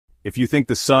If you think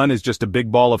the sun is just a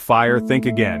big ball of fire, think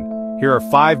again. Here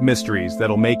are 5 mysteries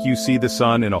that'll make you see the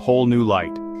sun in a whole new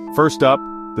light. First up,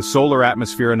 the solar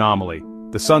atmosphere anomaly.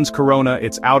 The sun's corona,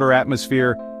 its outer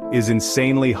atmosphere, is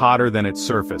insanely hotter than its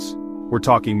surface. We're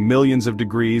talking millions of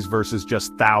degrees versus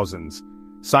just thousands.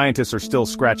 Scientists are still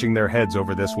scratching their heads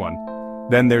over this one.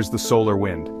 Then there's the solar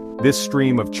wind. This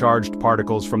stream of charged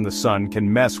particles from the sun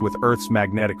can mess with Earth's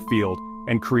magnetic field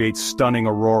and create stunning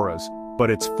auroras, but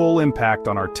its full impact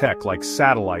on our tech like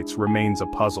satellites remains a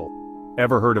puzzle.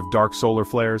 Ever heard of dark solar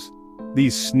flares?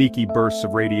 These sneaky bursts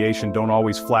of radiation don't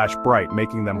always flash bright,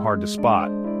 making them hard to spot.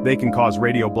 They can cause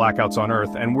radio blackouts on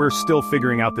Earth, and we're still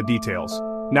figuring out the details.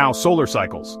 Now, solar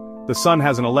cycles. The sun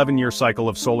has an 11-year cycle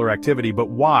of solar activity, but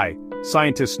why?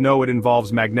 Scientists know it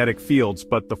involves magnetic fields,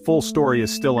 but the full story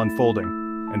is still unfolding.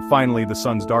 And finally, the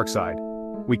sun's dark side.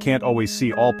 We can't always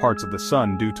see all parts of the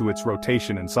sun due to its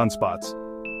rotation and sunspots.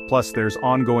 Plus, there's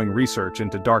ongoing research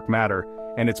into dark matter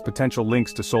and its potential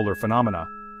links to solar phenomena.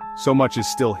 So much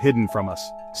is still hidden from us.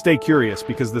 Stay curious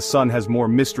because the sun has more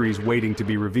mysteries waiting to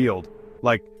be revealed.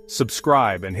 Like,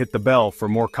 subscribe and hit the bell for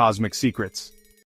more cosmic secrets.